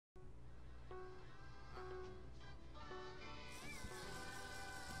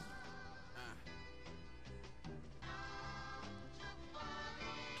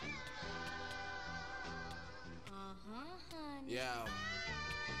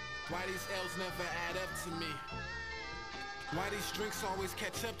Why these L's never add up to me? Why these drinks always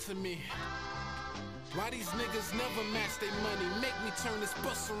catch up to me? Why these niggas never match their money? Make me turn this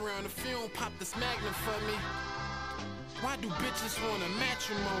bus around if you don't pop this Magnum for me. Why do bitches want a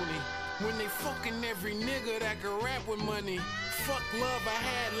matrimony when they fucking every nigga that can rap with money? Fuck love, I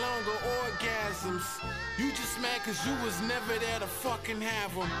had longer orgasms. You just mad cause you was never there to fucking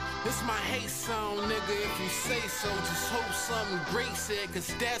have them. This my hate song, nigga, if you say so. Just hope something great said,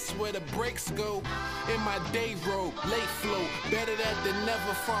 cause that's where the breaks go. In my day road, late flow, better that than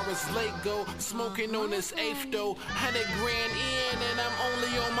never far as late go. Smoking on this 8th though, 100 grand in and I'm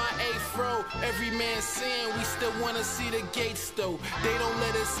only on my 8th row. Every man saying we still wanna see the gates though. They don't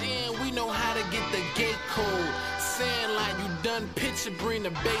let us in, we know how to get the gate code. Saying like you done picture, bring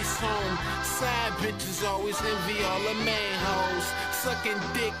the bass home. Side bitches always envy all the main hoes. Sucking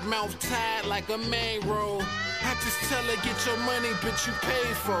dick, mouth tied like a main roll. I just tell her get your money, bitch, you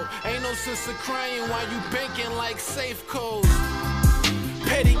paid for. Ain't no sense of crying while you banking like safe codes.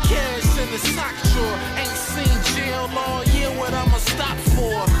 Petty cash in the sock drawer. Ain't seen jail all year, what I'ma stop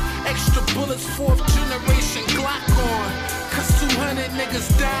for? Extra bullets, 4th generation Glock on. Cause 200 niggas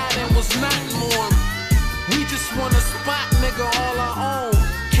died and was not mourned. We just want a spot, nigga, all our own.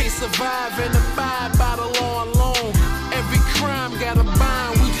 Can't survive and abide by the law alone. Every crime got a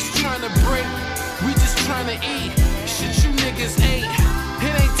bind, we just tryna break. We just tryna eat, shit you niggas ain't.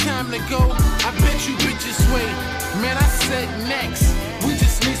 It ain't time to go, I bet you bitches wait. Man, I said next, we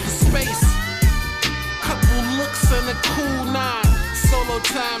just need some space. Couple looks and a cool 9. Solo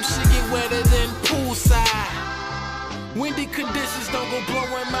time, shit get wetter than poolside. Windy conditions don't go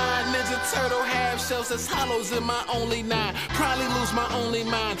blowing mine. Ninja Turtle half shells, that's hollows in my only 9. Probably lose my only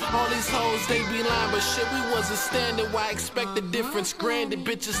mind. All these hoes, they be lying, but shit, we wasn't standing. Why expect the difference? Granted,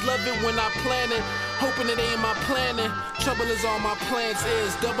 bitches love it when I plan it. Hoping it ain't my planning. Trouble is all my plans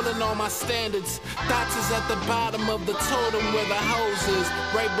is, doubling all my standards. Thoughts is at the bottom of the totem where the hoes is.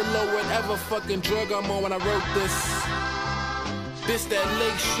 Right below whatever fucking drug I'm on when I wrote this. This that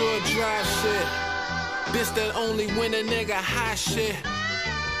Lakeshore Drive shit. This that only when a nigga high shit.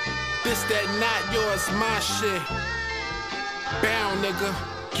 This that not yours, my shit. Bound nigga,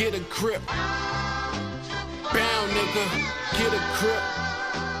 get a grip. Bound nigga, get a grip.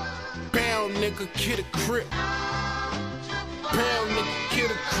 Bound nigga, get a grip. Bound nigga, get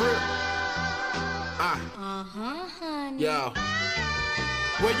a grip. Honey. Yo,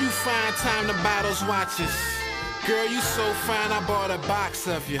 where you find time to buy those watches? Girl, you so fine, I bought a box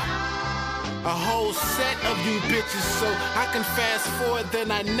of you. A whole set of you bitches, so I can fast forward, then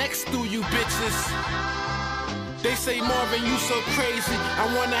I next through you bitches. They say, Marvin, you so crazy, I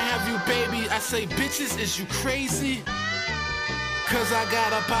wanna have you, baby. I say, bitches, is you crazy? Cause I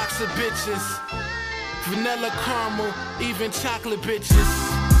got a box of bitches. Vanilla caramel, even chocolate bitches.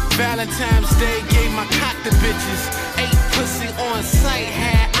 Valentine's Day gave my cock to bitches. 8 pussy on sight,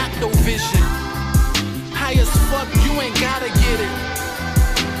 had octovision. High as fuck, you ain't gotta get it.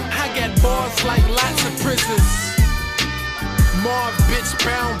 I got bars like lots of prisons. Marv bitch,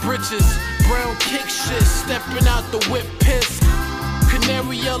 brown britches. Brown kick shit, stepping out the whip piss.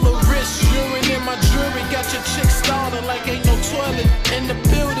 Canary yellow wrist, urine in my jewelry. Got your chick started like ain't no toilet in the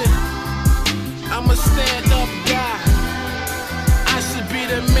building. I'm a stand up guy. I should be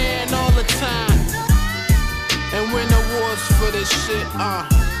the man all the time. And win awards for this shit,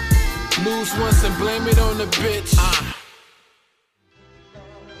 Lose once and blame it on the bitch,